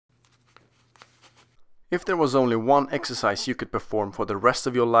If there was only one exercise you could perform for the rest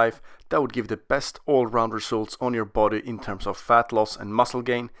of your life that would give the best all-round results on your body in terms of fat loss and muscle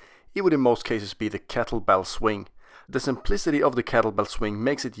gain, it would in most cases be the kettlebell swing. The simplicity of the kettlebell swing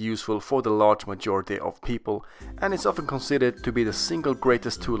makes it useful for the large majority of people, and it's often considered to be the single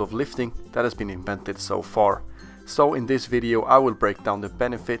greatest tool of lifting that has been invented so far. So in this video I will break down the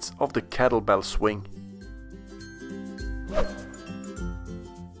benefits of the kettlebell swing.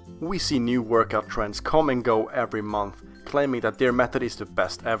 We see new workout trends come and go every month, claiming that their method is the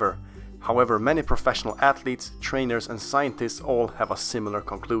best ever. However, many professional athletes, trainers and scientists all have a similar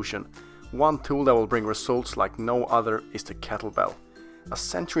conclusion. One tool that will bring results like no other is the kettlebell. A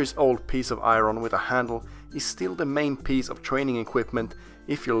centuries-old piece of iron with a handle is still the main piece of training equipment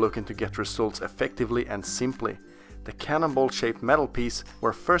if you're looking to get results effectively and simply. The cannonball-shaped metal piece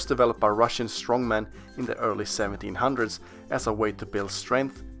were first developed by Russian strongmen in the early 1700s as a way to build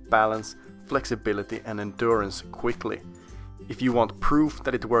strength, balance, flexibility and endurance quickly. If you want proof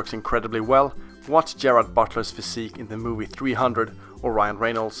that it works incredibly well, watch Gerard Butler's physique in the movie 300 or Ryan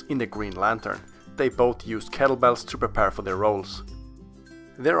Reynolds in The Green Lantern. They both used kettlebells to prepare for their roles.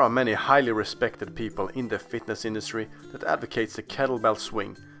 There are many highly respected people in the fitness industry that advocates the kettlebell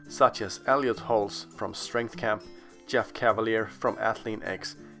swing, such as Elliott Hulse from Strength Camp, Jeff Cavaliere from Athlean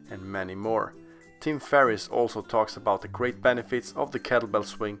X and many more. Tim Ferriss also talks about the great benefits of the kettlebell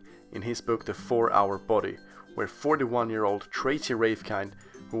swing in his book The 4-Hour Body, where 41-year-old Tracy Reifkind,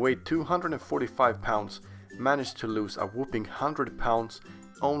 who weighed 245 pounds, managed to lose a whopping 100 pounds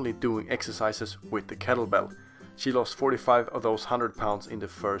only doing exercises with the kettlebell. She lost 45 of those 100 pounds in the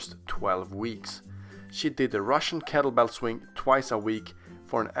first 12 weeks. She did the Russian kettlebell swing twice a week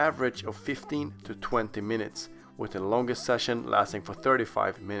for an average of 15 to 20 minutes, with the longest session lasting for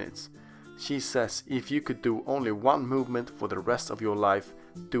 35 minutes. She says if you could do only one movement for the rest of your life,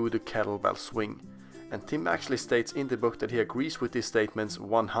 do the kettlebell swing. And Tim actually states in the book that he agrees with these statements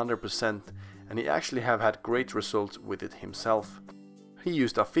 100%, and he actually have had great results with it himself. He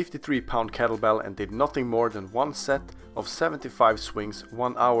used a 53-pound kettlebell and did nothing more than one set of 75 swings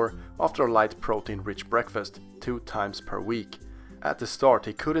 1 hour after a light protein-rich breakfast 2 times per week. At the start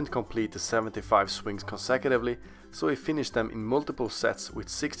he couldn't complete the 75 swings consecutively, so he finished them in multiple sets with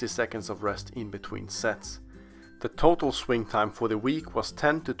 60 seconds of rest in between sets. The total swing time for the week was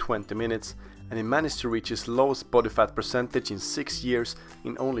 10 to 20 minutes, and he managed to reach his lowest body fat percentage in 6 years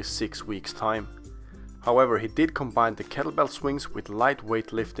in only 6 weeks time. However, he did combine the kettlebell swings with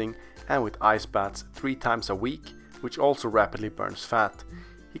lightweight lifting and with ice baths 3 times a week, which also rapidly burns fat.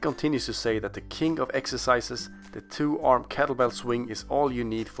 He continues to say that the king of exercises, the 2-arm kettlebell swing, is all you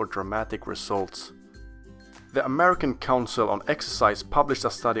need for dramatic results. The American Council on Exercise published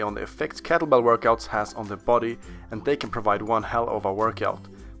a study on the effects kettlebell workouts has on the body, and they can provide one hell of a workout.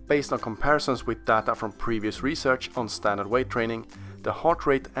 Based on comparisons with data from previous research on standard weight training, the heart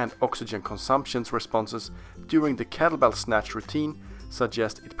rate and oxygen consumption responses during the kettlebell snatch routine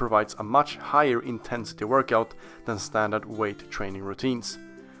suggest it provides a much higher intensity workout than standard weight training routines.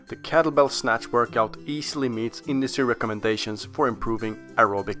 The kettlebell snatch workout easily meets industry recommendations for improving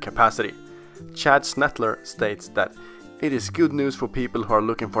aerobic capacity. Chad Snetler states that it is good news for people who are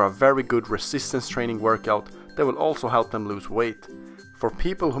looking for a very good resistance training workout that will also help them lose weight. For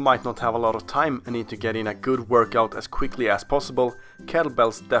people who might not have a lot of time and need to get in a good workout as quickly as possible,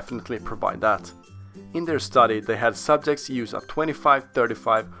 kettlebells definitely provide that. In their study they had subjects use a 25,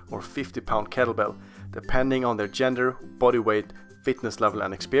 35 or 50 pound kettlebell, depending on their gender, body weight, fitness level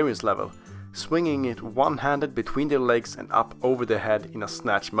and experience level, swinging it one-handed between their legs and up over their head in a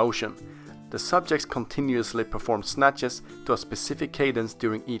snatch motion. The subjects continuously performed snatches to a specific cadence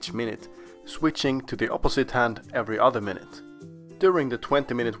during each minute, switching to the opposite hand every other minute. During the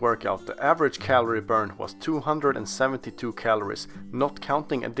 20-minute workout, the average calorie burn was 272 calories, not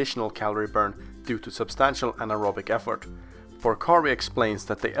counting additional calorie burn due to substantial anaerobic effort. Porcari explains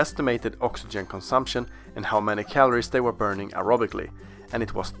that they estimated oxygen consumption and how many calories they were burning aerobically, and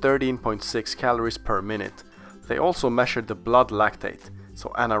it was 13.6 calories per minute. They also measured the blood lactate, so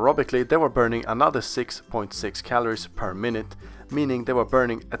anaerobically they were burning another 6.6 calories per minute, meaning they were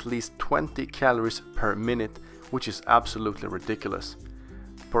burning at least 20 calories per minute, which is absolutely ridiculous.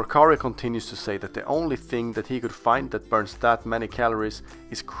 Porcari continues to say that the only thing that he could find that burns that many calories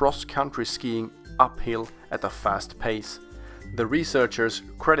is cross-country skiing uphill at a fast pace. The researchers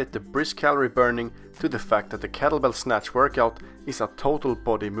credit the brisk calorie burning to the fact that the kettlebell snatch workout is a total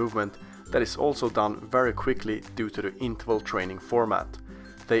body movement that is also done very quickly due to the interval training format.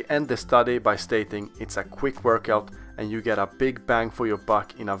 They end the study by stating it's a quick workout and you get a big bang for your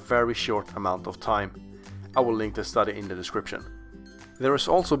buck in a very short amount of time. I will link the study in the description. There has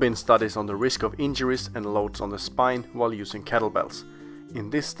also been studies on the risk of injuries and loads on the spine while using kettlebells. In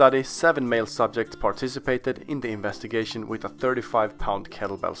this study, 7 male subjects participated in the investigation with a 35-pound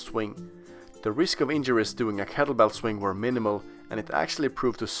kettlebell swing. The risk of injuries doing a kettlebell swing were minimal, and it actually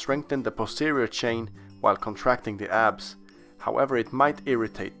proved to strengthen the posterior chain while contracting the abs. However, it might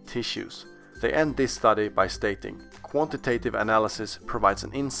irritate tissues. They end this study by stating, "Quantitative analysis provides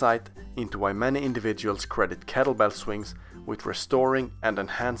an insight into why many individuals credit kettlebell swings with restoring and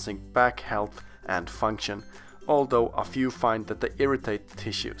enhancing back health and function, although a few find that they irritate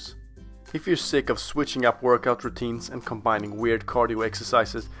tissues." If you're sick of switching up workout routines and combining weird cardio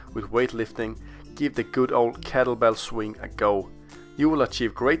exercises with weightlifting, give the good old kettlebell swing a go. You will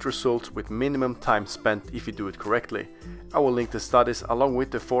achieve great results with minimum time spent if you do it correctly. I will link the studies along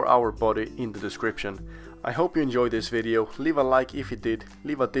with the 4-hour body in the description. I hope you enjoyed this video. Leave a like if you did,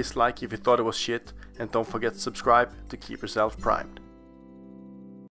 leave a dislike if you thought it was shit, and don't forget to subscribe to keep yourself primed.